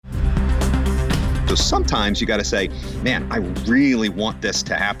So sometimes you got to say, man, I really want this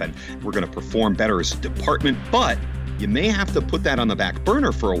to happen. We're going to perform better as a department, but you may have to put that on the back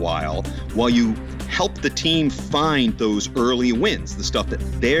burner for a while you help the team find those early wins, the stuff that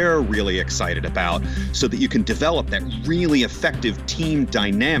they're really excited about, so that you can develop that really effective team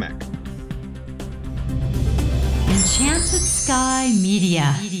dynamic. Enchanted Sky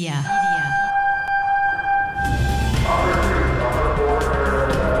Media.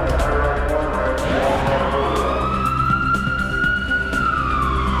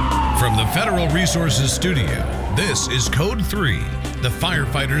 From the Federal Resources Studio, this is Code 3, the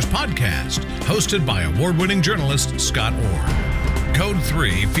Firefighters Podcast, hosted by award-winning journalist Scott Orr. Code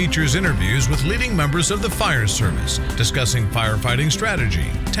 3 features interviews with leading members of the fire service, discussing firefighting strategy,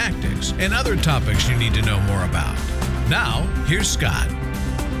 tactics, and other topics you need to know more about. Now, here's Scott.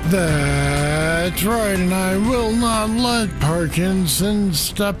 That's right, and I will not let Parkinson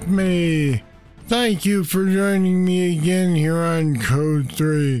stop me. Thank you for joining me again here on Code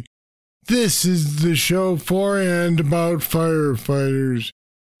 3. This is the show for and about firefighters.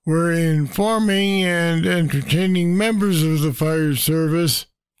 We're informing and entertaining members of the fire service,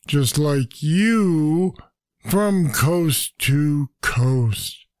 just like you, from coast to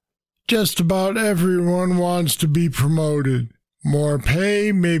coast. Just about everyone wants to be promoted. More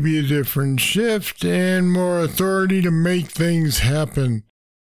pay, maybe a different shift, and more authority to make things happen.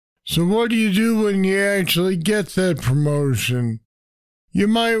 So what do you do when you actually get that promotion? You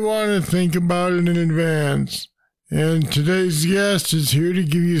might want to think about it in advance, and today's guest is here to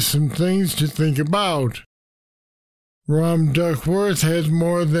give you some things to think about. Rom Duckworth has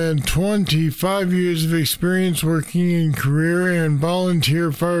more than 25 years of experience working in career and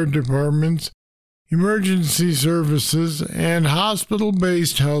volunteer fire departments, emergency services, and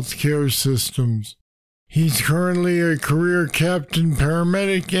hospital-based healthcare systems. He's currently a career captain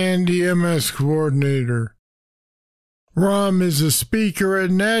paramedic and EMS coordinator. Rom is a speaker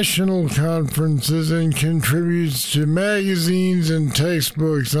at national conferences and contributes to magazines and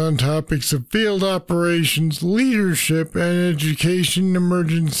textbooks on topics of field operations, leadership, and education in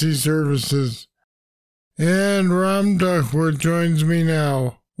emergency services. And Rom Duckworth joins me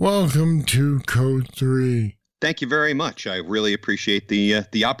now. Welcome to Code 3. Thank you very much. I really appreciate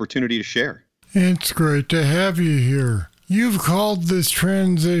the opportunity to share. It's great to have you here. You've called this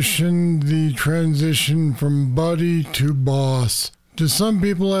transition the transition from buddy to boss. Do some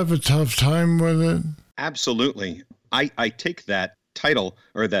people have a tough time with it? Absolutely. I take that title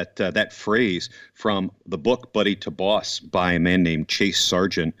or that phrase from the book Buddy to Boss by a man named Chase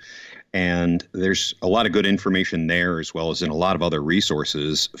Sargent. And there's a lot of good information there, as well as in a lot of other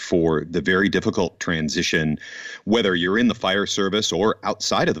resources for the very difficult transition, whether you're in the fire service or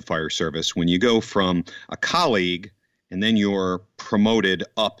outside of the fire service, when you go from a colleague and then you're promoted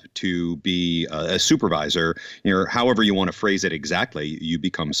up to be a supervisor, however you want to phrase it exactly, you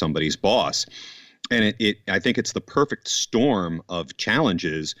become somebody's boss. And I think it's the perfect storm of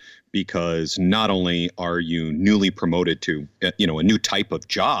challenges, because not only are you newly promoted to, a new type of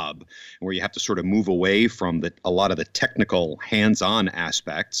job where you have to sort of move away from a lot of the technical hands-on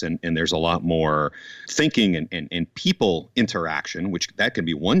aspects, and there's a lot more thinking and people interaction, which that can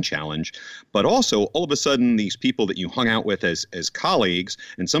be one challenge, but also all of a sudden these people that you hung out with as colleagues,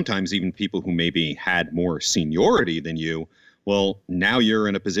 and sometimes even people who maybe had more seniority than you, well, now you're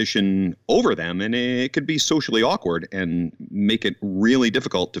in a position over them, and it could be socially awkward and make it really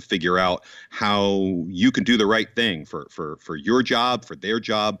difficult to figure out how you can do the right thing for your job, for their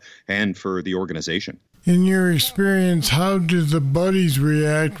job, and for the organization. In your experience, how do the buddies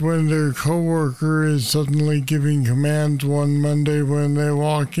react when their coworker is suddenly giving commands one Monday when they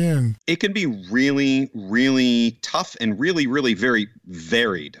walk in? It can be really, really tough and really, really very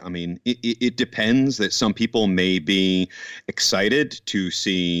varied. I mean, it depends that some people may be excited to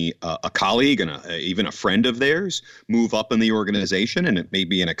see a colleague and even a friend of theirs move up in the organization, and it may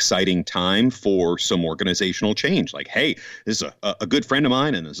be an exciting time for some organizational change. Like, hey, this is a good friend of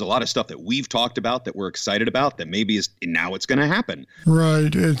mine, and there's a lot of stuff that we've talked about that we're excited about that maybe now it's going to happen.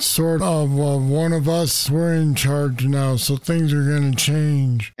 Right. It's sort of one of us, we're in charge now, so things are going to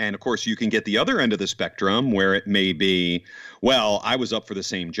change. And of course, you can get the other end of the spectrum where it may be, well, I was up for the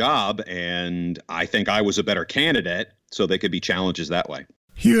same job and I think I was a better candidate, so they could be challenges that way.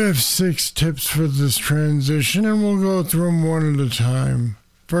 You have 6 tips for this transition, and we'll go through them one at a time.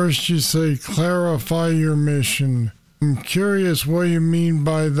 First, you say clarify your mission. I'm curious what you mean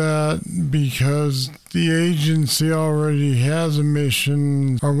by that, because the agency already has a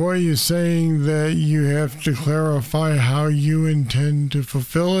mission. Or what you saying that you have to clarify how you intend to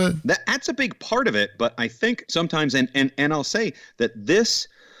fulfill it? That's a big part of it, but I think sometimes, and I'll say that this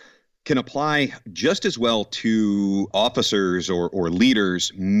can apply just as well to officers or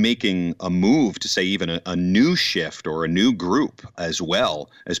leaders making a move to, say, even a new shift or a new group, as well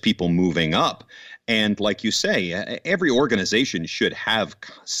as people moving up. And like you say, every organization should have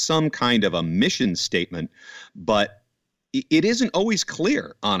some kind of a mission statement, but it isn't always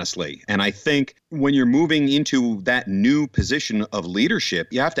clear, honestly. And I think when you're moving into that new position of leadership,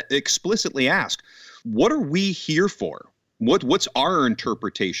 you have to explicitly ask, what are we here for? What's our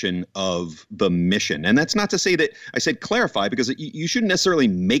interpretation of the mission? And that's not to say that I said clarify, because you shouldn't necessarily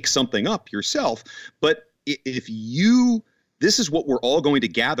make something up yourself. But if this is what we're all going to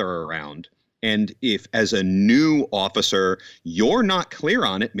gather around. And if as a new officer, you're not clear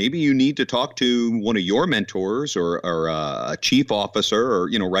on it, maybe you need to talk to one of your mentors or a chief officer, or,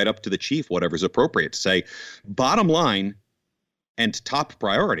 right up to the chief, whatever's appropriate, to say, bottom line and top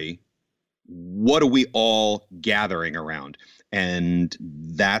priority, what are we all gathering around? And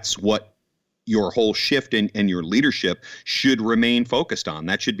that's what your whole shift and your leadership should remain focused on.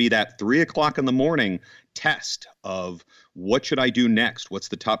 That should be that 3:00 in the morning test of, what should I do next? What's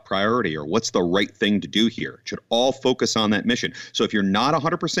the top priority, or what's the right thing to do here? It should all focus on that mission. So if you're not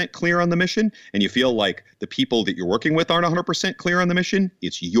 100% clear on the mission, and you feel like the people that you're working with aren't 100% clear on the mission,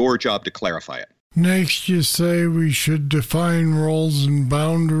 it's your job to clarify it. Next, you say we should define roles and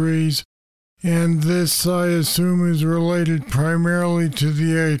boundaries. And this, I assume, is related primarily to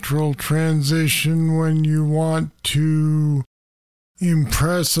the actual transition, when you want to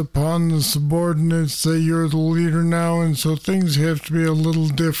impress upon the subordinates that you're the leader now, and so things have to be a little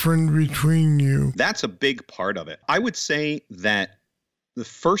different between you. That's a big part of it. I would say that the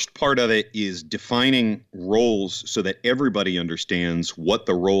first part of it is defining roles so that everybody understands what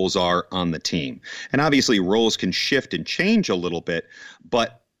the roles are on the team. And obviously roles can shift and change a little bit,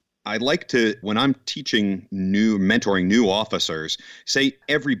 but I like to, when I'm mentoring new officers, say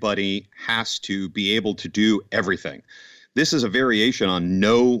everybody has to be able to do everything. This is a variation on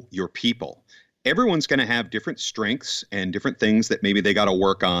know your people. Everyone's going to have different strengths and different things that maybe they got to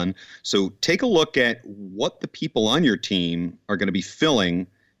work on. So take a look at what the people on your team are going to be filling,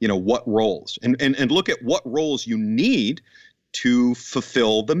 what roles, and look at what roles you need to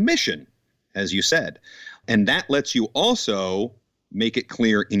fulfill the mission, as you said. And that lets you also make it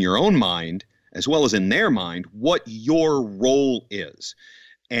clear in your own mind, as well as in their mind, what your role is.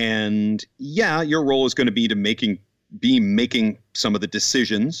 And yeah, your role is going to be to making some of the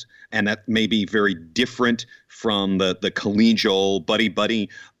decisions, and that may be very different from the collegial buddy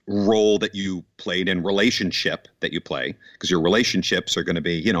role that you played in relationship that you play, because your relationships are going to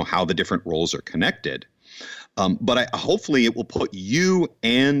be, how the different roles are connected. But hopefully it will put you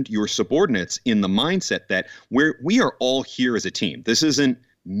and your subordinates in the mindset that we are all here as a team. This isn't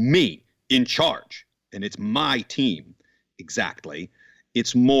me in charge, and it's my team. Exactly.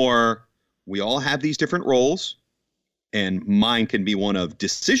 It's more, we all have these different roles, and mine can be one of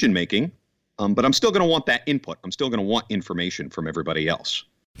decision making, but I'm still going to want that input. I'm still going to want information from everybody else.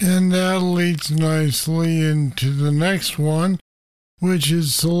 And that leads nicely into the next one, which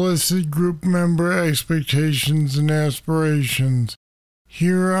is solicit group member expectations and aspirations.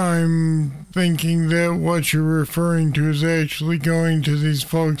 Here I'm thinking that what you're referring to is actually going to these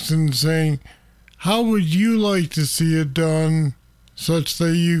folks and saying, how would you like to see it done, such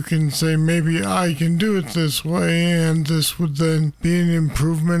that you can say, maybe I can do it this way, and this would then be an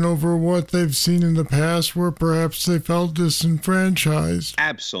improvement over what they've seen in the past where perhaps they felt disenfranchised.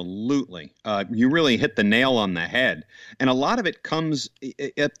 Absolutely. You really hit the nail on the head. And a lot of it comes,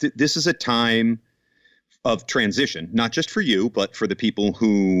 this is a time of transition, not just for you, but for the people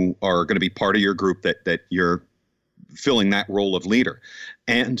who are going to be part of your group that you're filling that role of leader.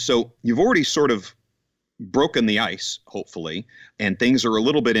 And so you've already sort of broken the ice, hopefully, and things are a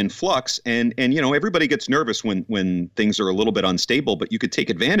little bit in flux. And everybody gets nervous when things are a little bit unstable, but you could take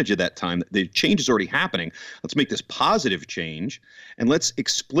advantage of that time. The change is already happening. Let's make this positive change, and let's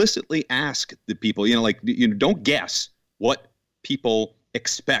explicitly ask the people, don't guess what people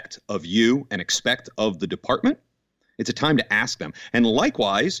expect of you and expect of the department. It's a time to ask them. And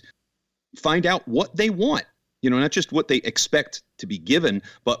likewise, find out what they want. Not just what they expect to be given,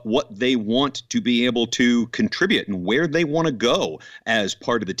 but what they want to be able to contribute and where they want to go as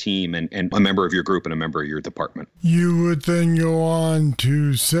part of the team and a member of your group and a member of your department. You would then go on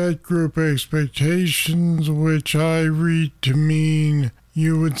to set group expectations, which I read to mean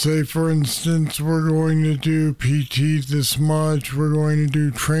you would say, for instance, we're going to do PT this much, we're going to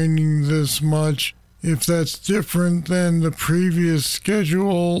do training this much. If that's different than the previous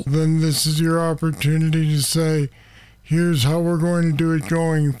schedule, then this is your opportunity to say, here's how we're going to do it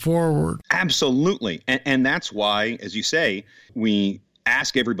going forward. Absolutely. And that's why, as you say, we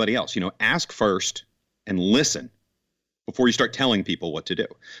ask everybody else, ask first and listen before you start telling people what to do.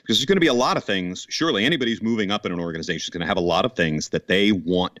 Because there's going to be a lot of things. Surely anybody who's moving up in an organization is going to have a lot of things that they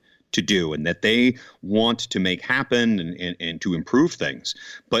want to do and that they want to make happen and to improve things.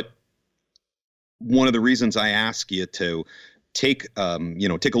 But one of the reasons I ask you to take a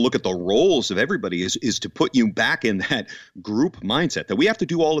look at the roles of everybody is to put you back in that group mindset that we have to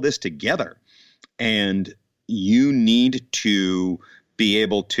do all of this together. And you need to be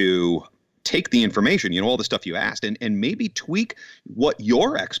able to take the information, all the stuff you asked, and maybe tweak what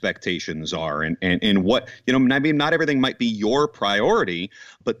your expectations are and what, I mean, not everything might be your priority,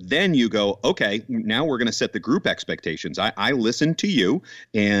 but then you go, okay, now we're going to set the group expectations. I listened to you,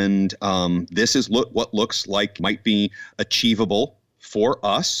 and this is what looks like might be achievable for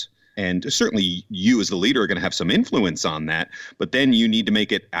us. And certainly you as the leader are going to have some influence on that. But then you need to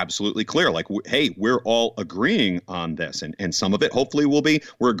make it absolutely clear, like, hey, we're all agreeing on this. And some of it hopefully will be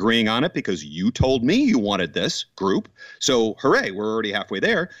we're agreeing on it because you told me you wanted this group. So hooray, we're already halfway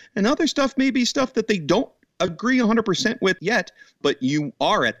there. And other stuff may be stuff that they don't agree 100% with yet, but you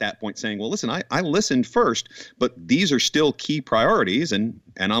are at that point saying, well, listen, I listened first, but these are still key priorities, and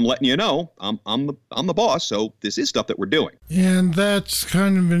I'm letting you know I'm the boss, so this is stuff that we're doing. And that's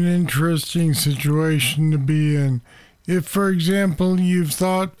kind of an interesting situation to be in. If, for example, you've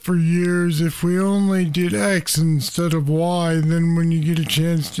thought for years, if we only did X instead of Y, then when you get a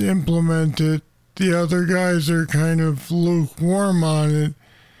chance to implement it, the other guys are kind of lukewarm on it.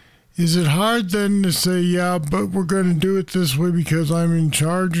 Is it hard then to say, yeah, but we're going to do it this way because I'm in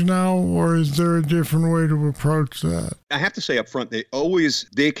charge now? Or is there a different way to approach that? I have to say up front,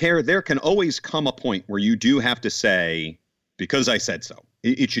 they care. There can always come a point where you do have to say, because I said so.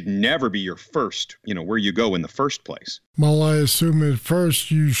 It should never be your first, where you go in the first place. Well, I assume at first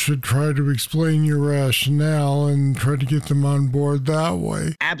you should try to explain your rationale and try to get them on board that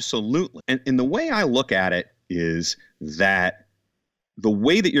way. Absolutely. And the way I look at it is that the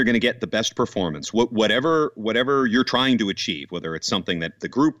way that you're going to get the best performance, whatever you're trying to achieve, whether it's something that the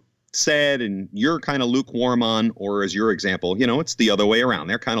group said and you're kind of lukewarm on, or as your example, it's the other way around.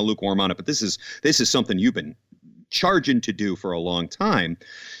 They're kind of lukewarm on it, but this is something you've been charging to do for a long time.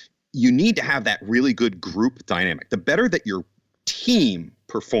 You need to have that really good group dynamic. The better that your team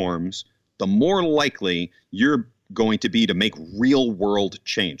performs, the more likely you're going to be to make real world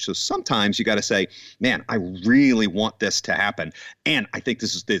change. So sometimes you got to say, man, I really want this to happen. And I think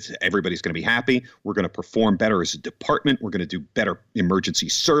this everybody's going to be happy. We're going to perform better as a department. We're going to do better emergency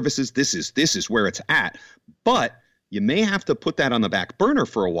services. This is where it's at. But you may have to put that on the back burner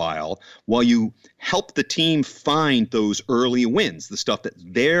for a while you help the team find those early wins, the stuff that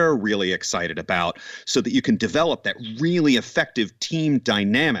they're really excited about, so that you can develop that really effective team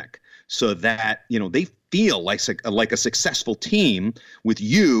dynamic so that, they feel like a successful team with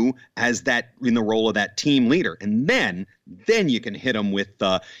you as that in the role of that team leader. And then you can hit them with,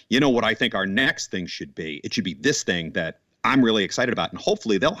 what I think our next thing should be. It should be this thing that I'm really excited about. And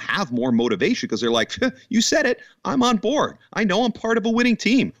hopefully they'll have more motivation because they're like, you said it, I'm on board. I know I'm part of a winning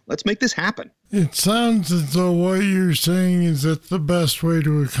team. Let's make this happen. It sounds as though what you're saying is that the best way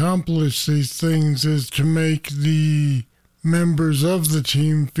to accomplish these things is to make the members of the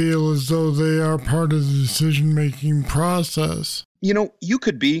team feel as though they are part of the decision-making process. You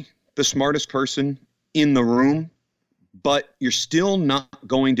could be the smartest person in the room, but you're still not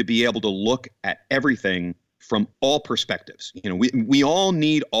going to be able to look at everything from all perspectives. We all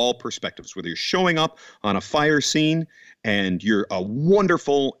need all perspectives, whether you're showing up on a fire scene and you're a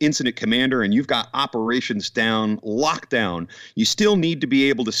wonderful incident commander and you've got operations locked down, you still need to be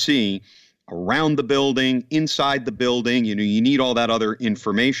able to see around the building, inside the building. You need all that other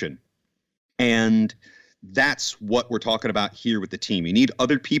information. And that's what we're talking about here with the team. You need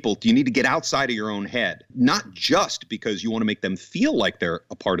other people. You need to get outside of your own head, not just because you want to make them feel like they're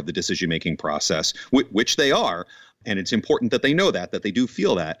a part of the decision-making process, which they are. And it's important that they know that they do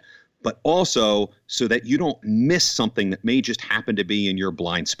feel that, but also so that you don't miss something that may just happen to be in your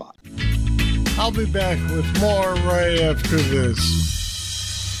blind spot. I'll be back with more right after this.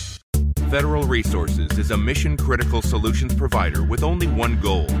 Federal Resources is a mission-critical solutions provider with only one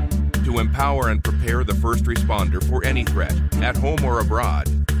goal: to empower and prepare the first responder for any threat, at home or abroad,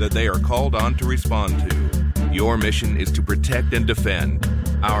 that they are called on to respond to. Your mission is to protect and defend.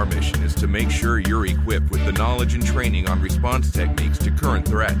 Our mission is to make sure you're equipped with the knowledge and training on response techniques to current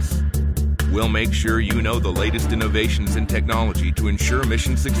threats. We'll make sure you know the latest innovations in technology to ensure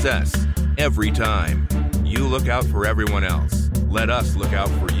mission success every time. You look out for everyone else. Let us look out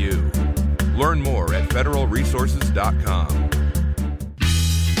for you. Learn more at federalresources.com.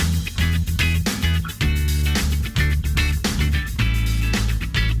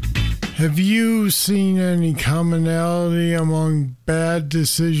 Have you seen any commonality among bad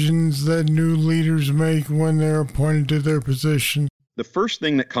decisions that new leaders make when they're appointed to their position? The first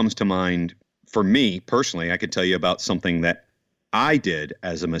thing that comes to mind for me personally, I could tell you about something that I did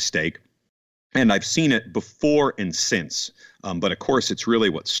as a mistake, and I've seen it before and since. But of course, it's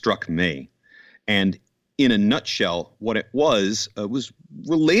really what struck me. And in a nutshell, what it was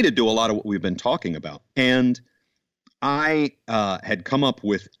related to a lot of what we've been talking about. And I had come up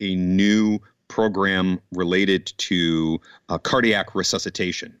with a new program related to cardiac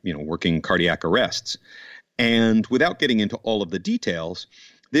resuscitation, working cardiac arrests. And without getting into all of the details,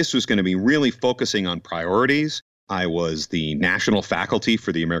 this was going to be really focusing on priorities. I was the national faculty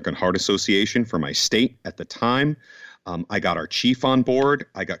for the American Heart Association for my state at the time. I got our chief on board.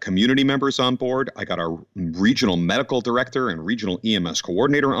 I got community members on board. I got our regional medical director and regional EMS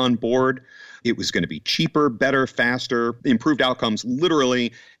coordinator on board. It was going to be cheaper, better, faster, improved outcomes.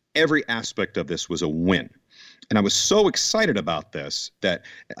 Literally every aspect of this was a win. And I was so excited about this that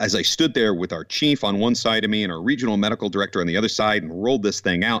as I stood there with our chief on one side of me and our regional medical director on the other side and rolled this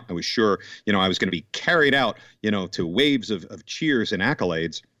thing out, I was sure, I was going to be carried out, to waves of cheers and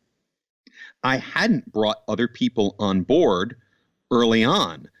accolades. I hadn't brought other people on board early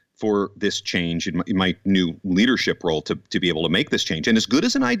on for this change in my new leadership role to be able to make this change. And as good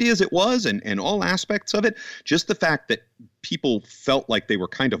as an idea as it was and all aspects of it, just the fact that people felt like they were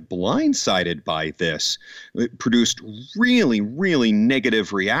kind of blindsided by this, it produced really, really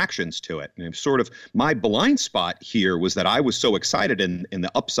negative reactions to it. And sort of my blind spot here was that I was so excited and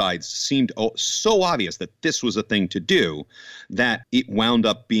the upsides seemed so obvious that this was a thing to do that it wound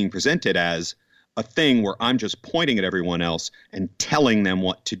up being presented as a thing where I'm just pointing at everyone else and telling them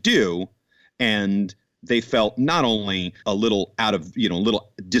what to do. And they felt not only a little out of, a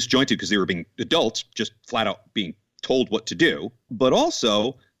little disjointed because they were being adults, just flat out being told what to do, but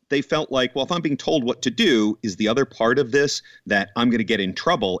also they felt like, well, if I'm being told what to do, is the other part of this that I'm going to get in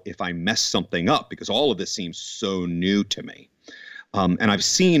trouble if I mess something up, because all of this seems so new to me. And I've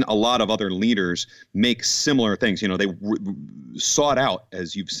seen a lot of other leaders make similar things. They sought out,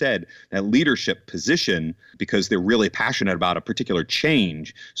 as you've said, that leadership position because they're really passionate about a particular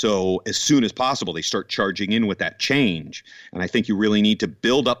change. So as soon as possible, they start charging in with that change. And I think you really need to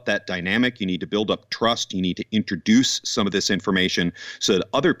build up that dynamic. You need to build up trust. You need to introduce some of this information so that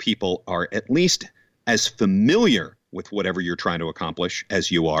other people are at least as familiar with whatever you're trying to accomplish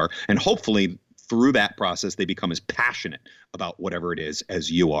as you are. And hopefully, through that process, they become as passionate about whatever it is as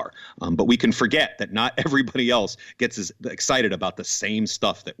you are. But we can forget that not everybody else gets as excited about the same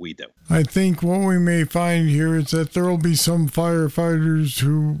stuff that we do. I think what we may find here is that there will be some firefighters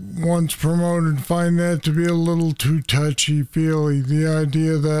who, once promoted, find that to be a little too touchy-feely. The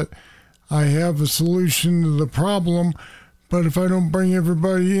idea that I have a solution to the problem, but if I don't bring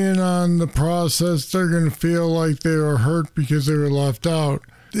everybody in on the process, they're going to feel like they are hurt because they were left out.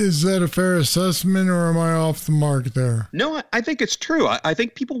 Is that a fair assessment, or am I off the mark there? No, I think it's true. I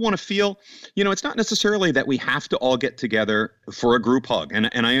think people want to feel, it's not necessarily that we have to all get together for a group hug. And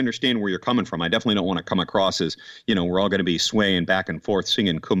I understand where you're coming from. I definitely don't want to come across as, we're all going to be swaying back and forth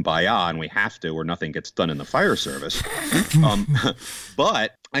singing Kumbaya, and we have to, or nothing gets done in the fire service.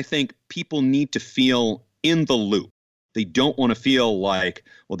 But I think people need to feel in the loop. They don't want to feel like,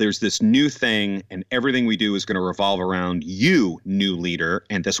 well, there's this new thing and everything we do is going to revolve around you, new leader,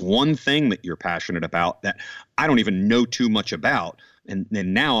 and this one thing that you're passionate about that I don't even know too much about. And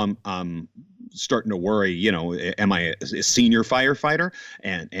now I'm starting to worry, am I a senior firefighter?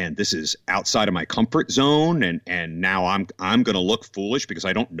 And this is outside of my comfort zone. And now I'm going to look foolish because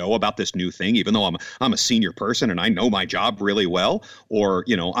I don't know about this new thing, even though I'm a senior person and I know my job really well. Or,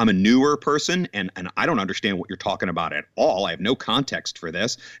 I'm a newer person and I don't understand what you're talking about at all. I have no context for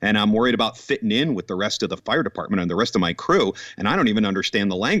this. And I'm worried about fitting in with the rest of the fire department and the rest of my crew. And I don't even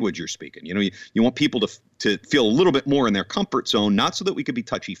understand the language you're speaking. You want people to feel a little bit more in their comfort zone, not so that we could be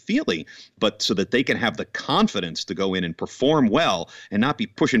touchy-feely, but so that they can have the confidence to go in and perform well and not be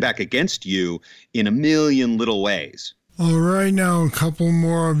pushing back against you in a million little ways. All right, now a couple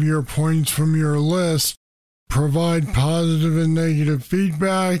more of your points from your list. Provide positive and negative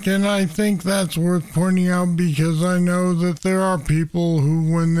feedback, and I think that's worth pointing out because I know that there are people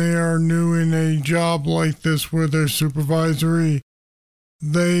who, when they are new in a job like this where they're supervisory,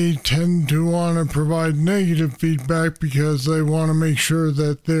 they tend to want to provide negative feedback because they want to make sure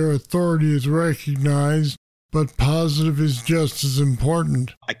that their authority is recognized. but positive is just as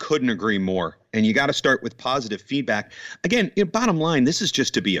important. I couldn't agree more. And you got to start with positive feedback. Again, bottom line, this is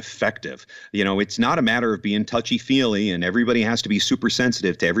just to be effective. It's not a matter of being touchy-feely and everybody has to be super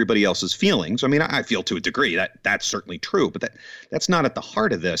sensitive to everybody else's feelings. I mean, I feel to a degree that's certainly true, but that's not at the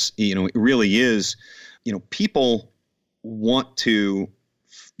heart of this. It really is, people want to,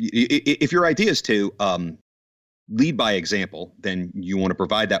 if your idea is to lead by example, then you want to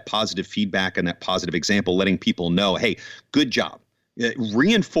provide that positive feedback and that positive example, letting people know, hey, good job.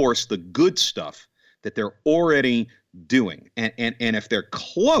 Reinforce the good stuff that they're already doing. And if they're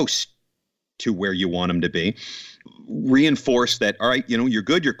close to where you want them to be, reinforce that, all right, you're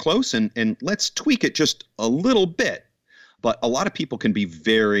good, you're close, and let's tweak it just a little bit. But a lot of people can be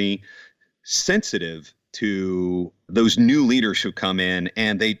very sensitive to those new leaders who come in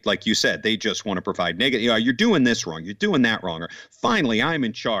and they, like you said, they just want to provide negative, you're doing this wrong, you're doing that wrong, or finally, I'm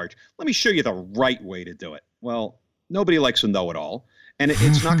in charge. Let me show you the right way to do it. Well, nobody likes to know it all, and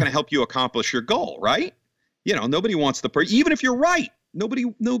it's not going to help you accomplish your goal, right? Nobody wants even if you're right,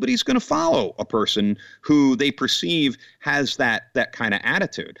 nobody's going to follow a person who they perceive has that kind of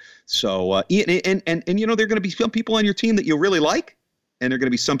attitude. So, and there are going to be some people on your team that you really like, and there are going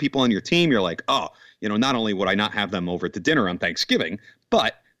to be some people on your team you're like, oh, not only would I not have them over at the dinner on Thanksgiving,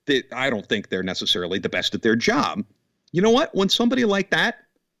 but I don't think they're necessarily the best at their job. You know what? When somebody like that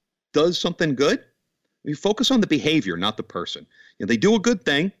does something good, you focus on the behavior, not the person. They do a good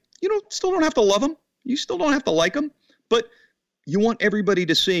thing. Still don't have to love them. You still don't have to like them, but you want everybody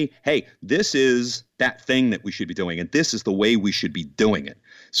to see, hey, this is that thing that we should be doing, and this is the way we should be doing it.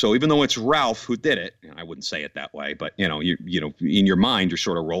 So even though it's Ralph who did it, and I wouldn't say it that way, but you in your mind, you're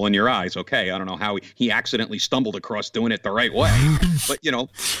sort of rolling your eyes. Okay, I don't know how he accidentally stumbled across doing it the right way,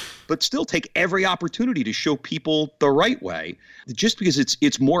 but still take every opportunity to show people the right way, just because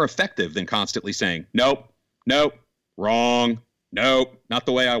it's more effective than constantly saying, nope, wrong, nope, not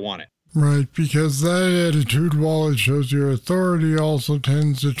the way I want it. Right, because that attitude, while it shows your authority, also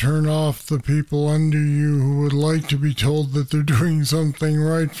tends to turn off the people under you who would like to be told that they're doing something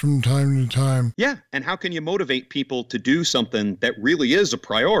right from time to time. Yeah, and how can you motivate people to do something that really is a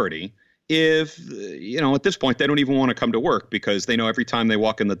priority if, at this point, they don't even want to come to work because they know every time they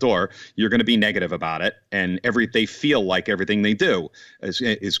walk in the door, you're going to be negative about it, and they feel like everything they do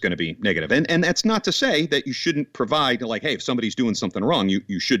is going to be negative. And that's not to say that you shouldn't provide, like, hey, if somebody's doing something wrong,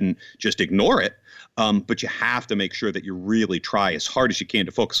 you shouldn't just ignore it, but you have to make sure that you really try as hard as you can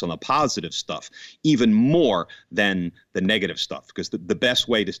to focus on the positive stuff, even more than the negative stuff, because the best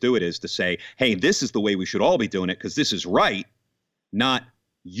way to do it is to say, hey, this is the way we should all be doing it because this is right, not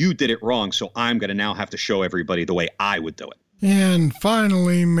you did it wrong, so I'm going to now have to show everybody the way I would do it. And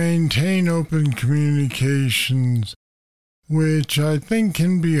finally, maintain open communications, which I think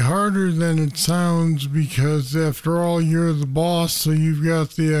can be harder than it sounds because, after all, you're the boss, so you've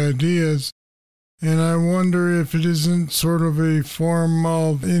got the ideas. And I wonder if it isn't sort of a form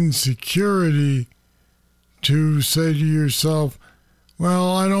of insecurity to say to yourself,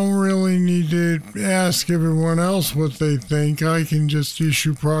 well, I don't really need to ask everyone else what they think. I can just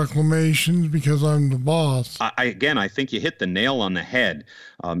issue proclamations because I'm the boss. I think you hit the nail on the head.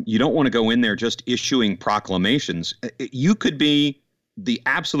 You don't want to go in there just issuing proclamations. You could be the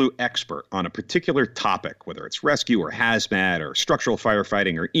absolute expert on a particular topic, whether it's rescue or hazmat or structural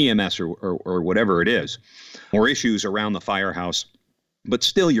firefighting or EMS or whatever it is, or issues around the firehouse, but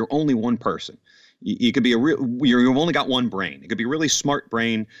still you're only one person. You could be you've only got one brain. It could be a really smart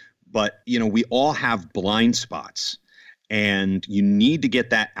brain, but we all have blind spots, and you need to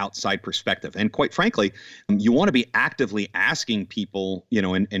get that outside perspective. And quite frankly, you want to be actively asking people,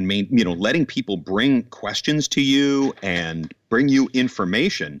 and letting people bring questions to you and bring you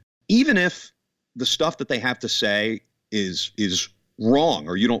information, even if the stuff that they have to say is wrong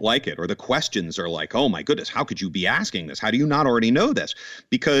or you don't like it, or the questions are like, oh my goodness, how could you be asking this? How do you not already know this?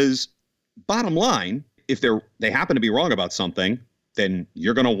 Because bottom line, if they happen to be wrong about something, then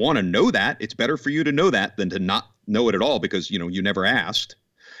you're going to want to know that. It's better for you to know that than to not know it at all because, you never asked.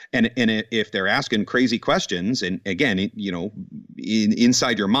 And if they're asking crazy questions, and again,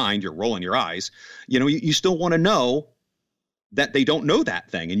 inside your mind, you're rolling your eyes, you still want to know that they don't know that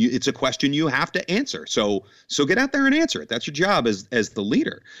thing. And it's a question you have to answer. So get out there and answer it. That's your job as the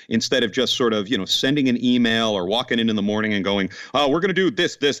leader, instead of just sort of, sending an email or walking in the morning and going, oh, we're going to do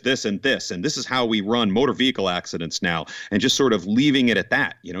this, and this. And this is how we run motor vehicle accidents now. And just sort of leaving it at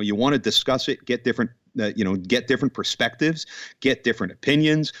that. You want to discuss it, get different perspectives, get different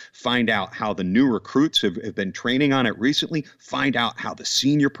opinions, find out how the new recruits have been training on it recently, find out how the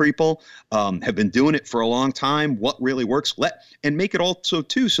senior people have been doing it for a long time, what really works, and make it also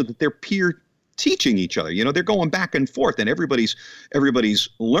too so that they're peer teaching each other. They're going back and forth, and everybody's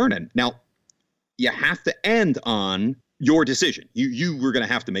learning. Now, you have to end on your decision. You were going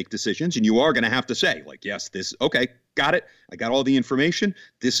to have to make decisions, and you are going to have to say, like, yes, okay, got it. I got all the information.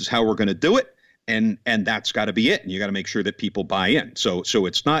 This is how we're going to do it. And that's got to be it. And you got to make sure that people buy in. So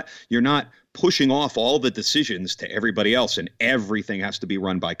you're not pushing off all the decisions to everybody else, and everything has to be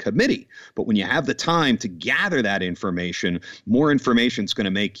run by committee. But when you have the time to gather that information, more information is going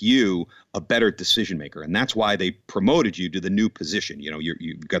to make you a better decision maker. And that's why they promoted you to the new position.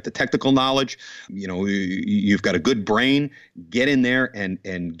 You've got the technical knowledge, you've got a good brain. Get in there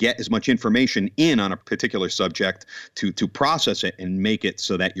and get as much information in on a particular subject to process it and make it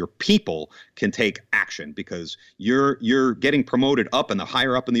so that your people can take action, because you're getting promoted up, and the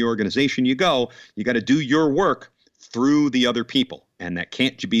higher up in the organization you go, you got to do your work through the other people. And that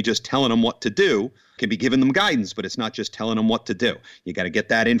can't be just telling them what to do. It can be giving them guidance, but it's not just telling them what to do. You got to get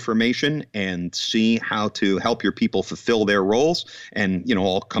that information and see how to help your people fulfill their roles, and,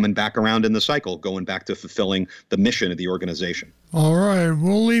 all coming back around in the cycle, going back to fulfilling the mission of the organization. All right,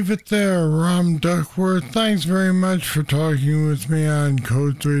 we'll leave it there. Ram Duckworth, thanks very much for talking with me on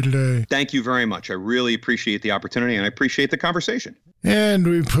Code 3 today. Thank you very much. I really appreciate the opportunity, and I appreciate the conversation. And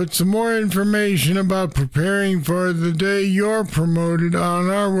we put some more information about preparing for the day you're promoted on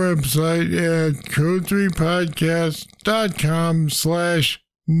our website at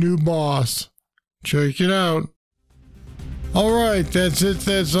code3podcast.com/newboss. Check it out. All right, that's it.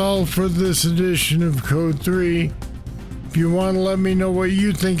 That's all for this edition of Code 3. If you want to let me know what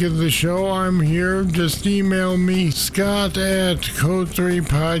you think of the show, I'm here. Just email me,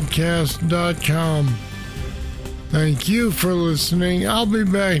 scott@code3podcast.com. Thank you for listening. I'll be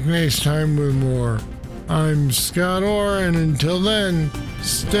back next time with more. I'm Scott Orr, and until then,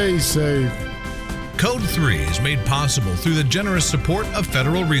 stay safe. Code 3 is made possible through the generous support of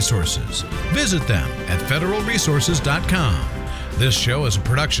Federal Resources. Visit them at federalresources.com. This show is a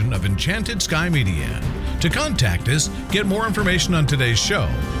production of Enchanted Sky Media. To contact us, get more information on today's show,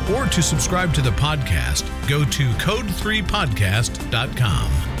 or to subscribe to the podcast, go to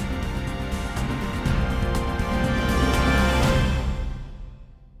code3podcast.com.